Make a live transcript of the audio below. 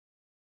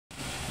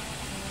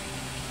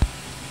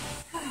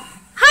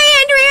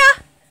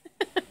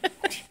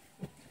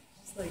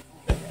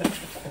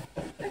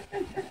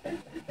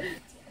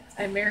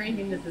I'm marrying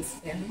into this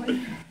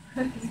family.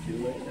 It's too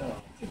late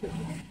now.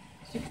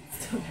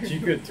 She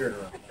could turn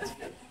around. That's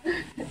good.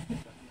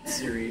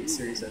 Siri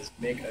says,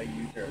 make a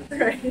U-turn.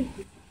 Right.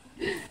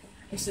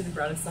 I should have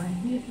brought a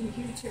sign. Make a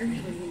U-turn.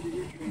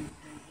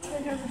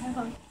 Turn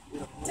around.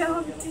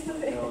 Don't do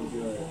it. Don't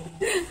do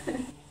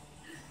it.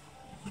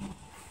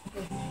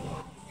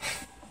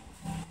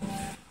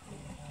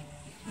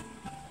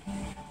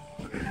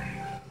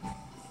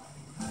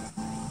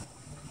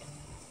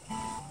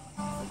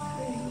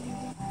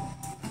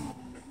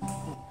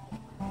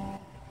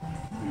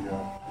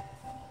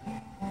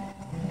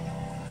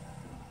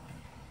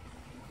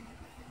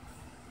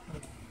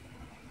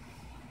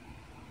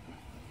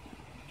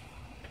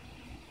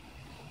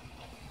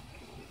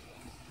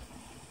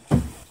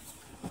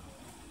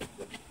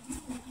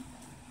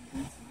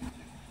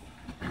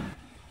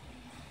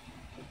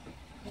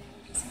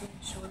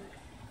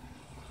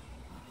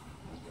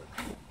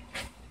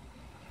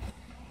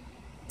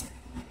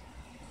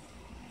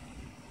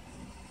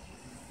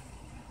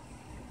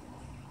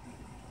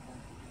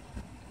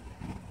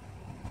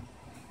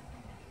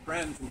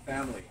 Friends and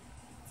family,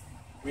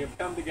 we have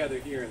come together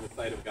here in the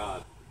sight of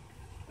God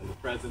and the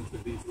presence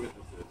of these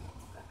witnesses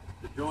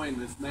to join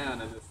this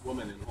man and this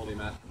woman in holy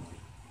matrimony.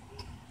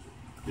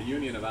 The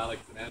union of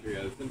Alex and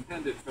Andrea is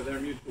intended for their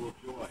mutual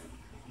joy,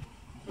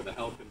 for the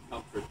help and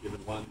comfort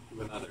given one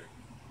to another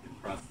in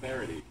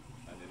prosperity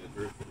and in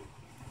adversity.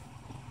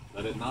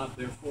 Let it not,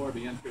 therefore,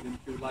 be entered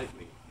into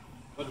lightly,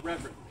 but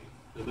reverently,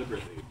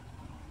 deliberately,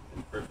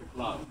 in perfect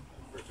love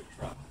and perfect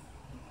trust.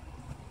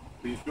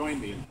 Please join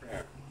me in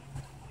prayer.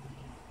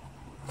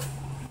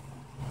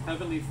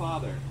 Heavenly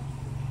Father,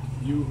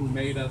 you who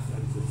made us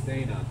and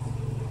sustain us,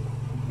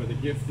 for the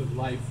gift of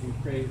life we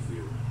praise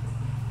you.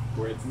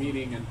 For its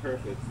meaning and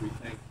purpose we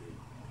thank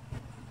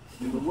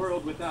you. In the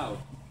world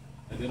without,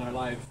 and in our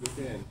lives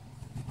within,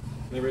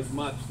 there is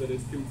much that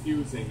is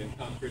confusing and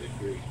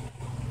contradictory.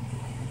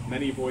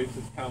 Many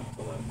voices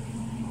counsel us,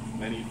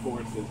 many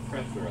forces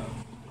pressure us,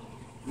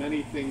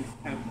 many things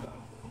tempt us.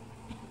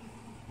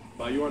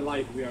 By your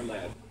light we are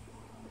led,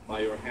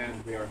 by your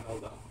hand we are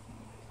held up.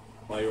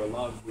 By your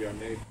love we are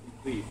made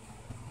complete.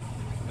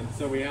 And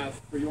so we ask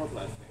for your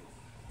blessings,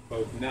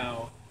 both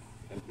now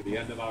and to the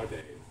end of our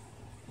days.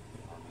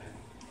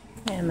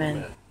 Amen. Amen.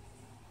 Amen.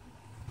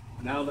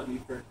 Now let me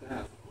first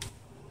ask,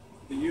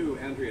 do you,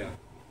 Andrea,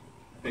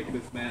 take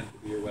this man to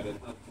be your wedded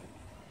husband,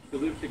 to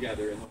live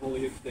together in the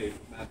holy estate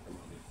of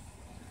matrimony?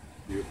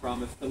 Do you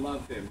promise to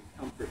love him,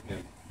 comfort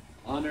him,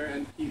 honor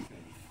and keep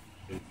him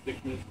in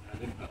sickness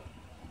and in health,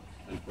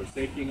 and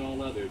forsaking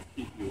all others,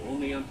 keep you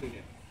only unto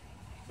him,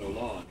 so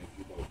long as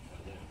you both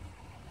shall live?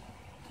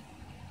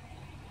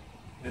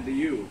 And do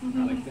you,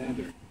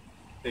 Alexander,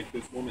 take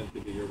this woman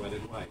to be your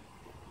wedded wife,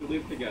 to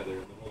live together in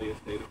the holy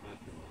estate of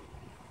matrimony?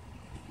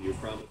 Do you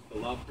promise to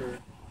love her,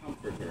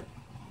 comfort her,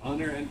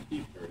 honor and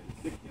keep her in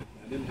sickness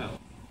and in health,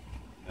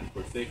 and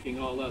forsaking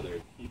all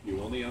others, keep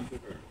you only unto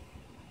her,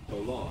 so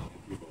long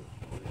as you both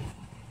shall live?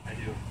 I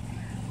do.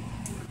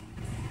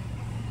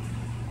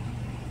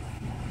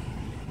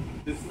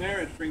 This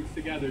marriage brings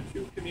together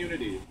two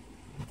communities,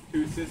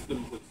 two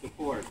systems of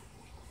support,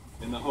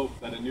 in the hope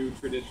that a new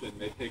tradition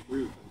may take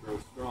root and grow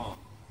strong.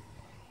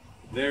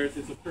 Theirs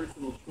is a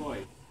personal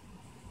choice,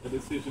 a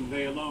decision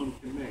they alone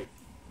can make.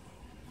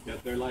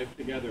 Yet their life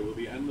together will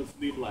be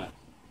endlessly blessed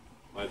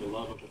by the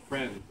love of the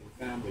friends and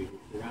family who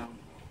surround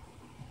them.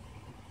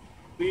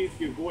 Please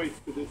give voice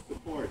to this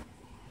support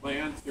by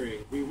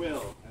answering "we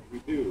will" and "we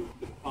do"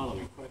 to the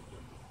following questions.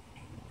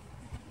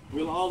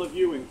 Will all of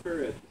you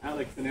encourage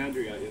Alex and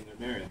Andrea in their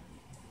marriage?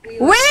 We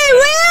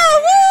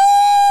will!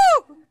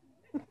 Woo!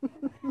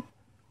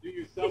 Do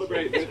you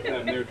celebrate with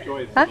them their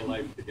choice of a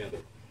life together?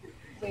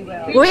 We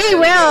will. We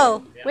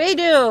will! We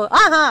do!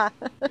 Uh-huh!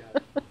 May I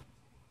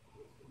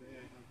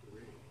have the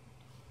ring?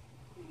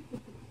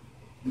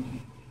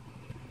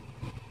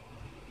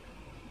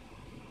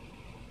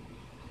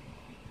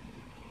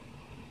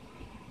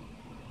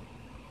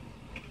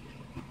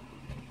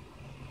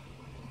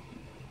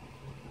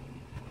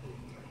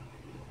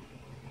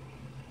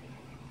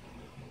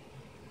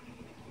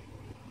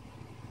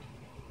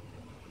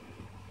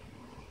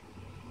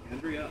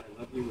 Andrea, I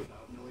love you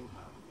without knowing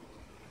how.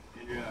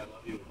 Andrea, I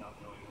love you without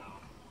knowing how,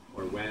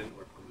 or when,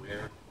 or from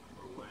where,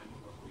 or when,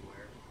 or from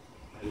where.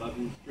 I love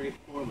you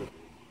straightforwardly. I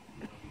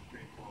love you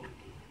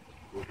straightforwardly,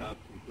 without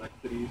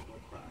complexities or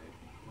pride.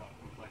 Without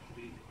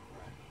complexities or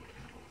pride.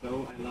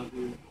 So I love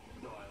you,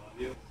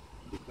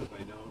 because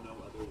I know no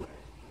other way.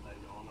 And I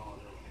know no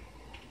other way.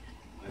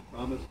 I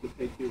promise to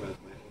take you as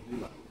my only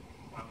love.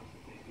 I promise to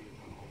take you as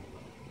my only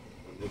love.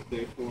 From this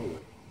day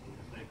forward. From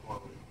this day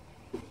forward.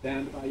 To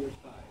stand by your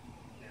side.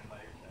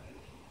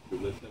 To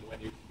listen when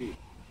you speak.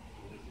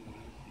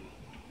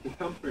 To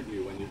comfort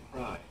you when you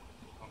cry.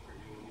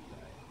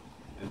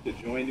 And to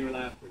join your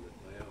laughter with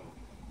my own.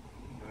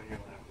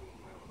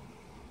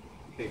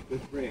 Take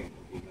this ring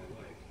and be my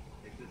wife.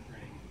 Take this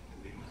ring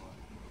and be my wife.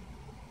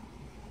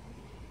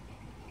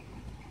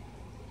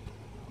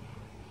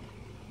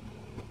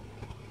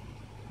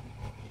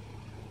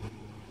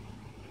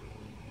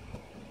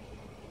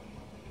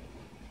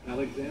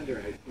 Alexander,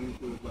 I seem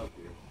to have loved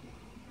you.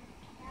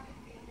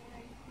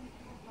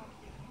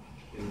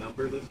 In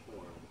numberless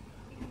forms,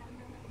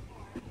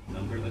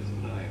 numberless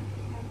times,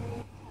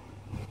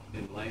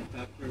 in life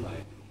after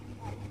life,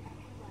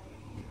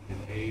 in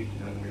age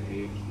after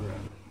age forever.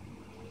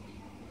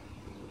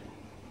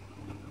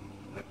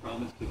 I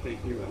promise to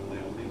take you as my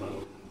only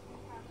love.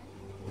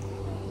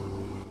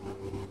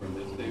 From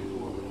this day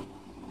forward,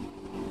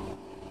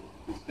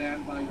 to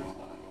stand by your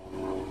side,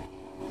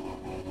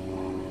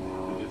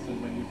 to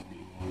listen when you speak,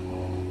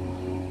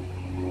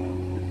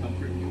 to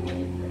comfort you when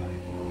you cry,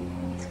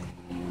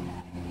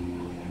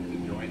 and to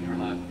join your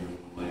laughter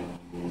with mine.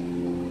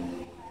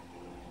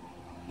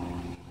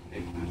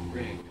 Take this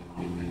ring and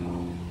keep it on.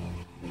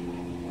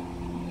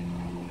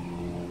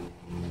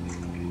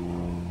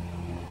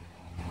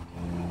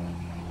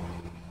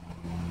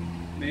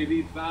 May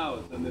these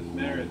vows and this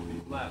marriage be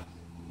blessed.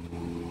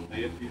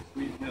 May it be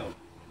sweet milk,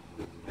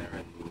 this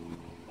marriage,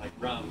 like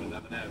rum and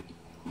M&M's.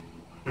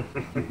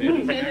 May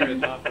this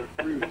marriage offer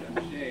fruit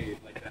and shade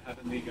like the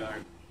heavenly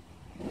garden.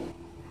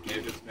 May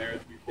this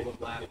marriage be full of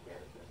laughter,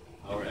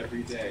 our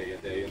every day a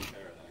day in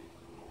paradise.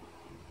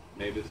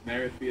 May this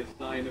marriage be a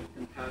sign of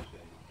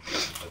compassion,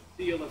 a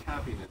seal of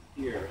happiness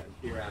here and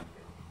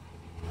hereafter.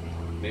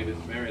 May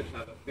this marriage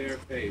have a fair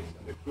face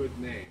and a good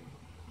name,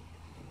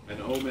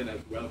 an omen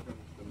as welcome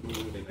the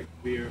moon in a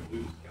clear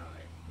blue sky.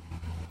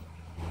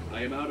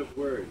 I am out of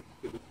words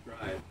to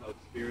describe how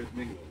spirit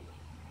mingles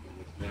in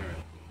this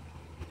marriage.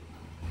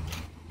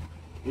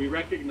 We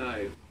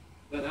recognize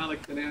that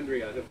Alex and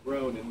Andrea have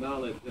grown in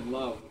knowledge and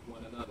love of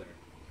one another.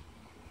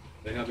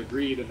 They have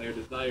agreed in their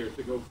desire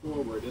to go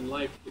forward in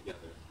life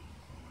together,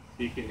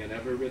 seeking an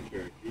ever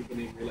richer,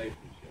 deepening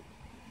relationship.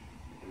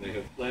 And they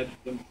have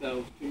pledged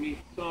themselves to meet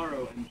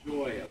sorrow and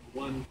joy as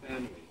one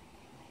family.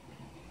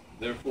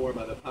 Therefore,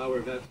 by the power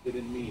vested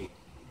in me,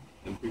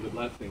 and through the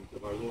blessings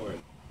of our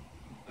Lord,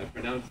 I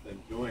pronounce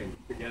them joined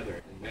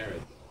together in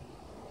marriage.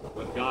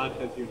 What God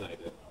has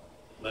united,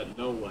 let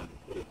no one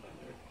put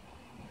asunder.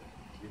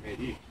 You may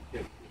each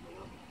kiss your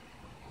beloved.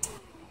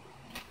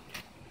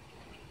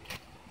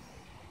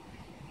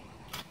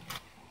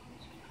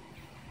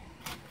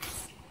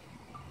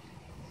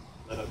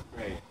 Let us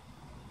pray.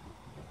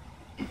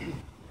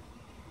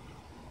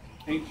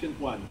 Ancient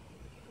One,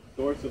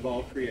 source of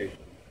all creation,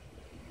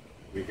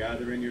 we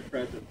gather in your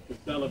presence to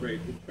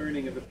celebrate the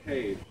turning of a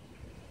page,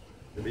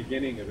 the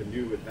beginning of a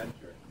new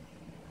adventure,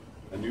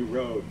 a new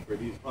road for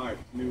these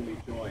hearts newly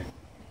joined.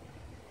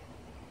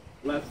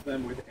 Bless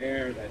them with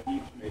air that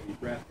each may be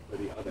breath for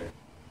the other.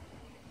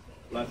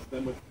 Bless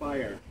them with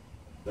fire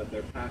that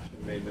their passion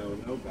may know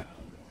no bounds.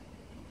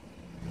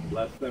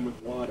 Bless them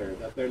with water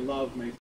that their love may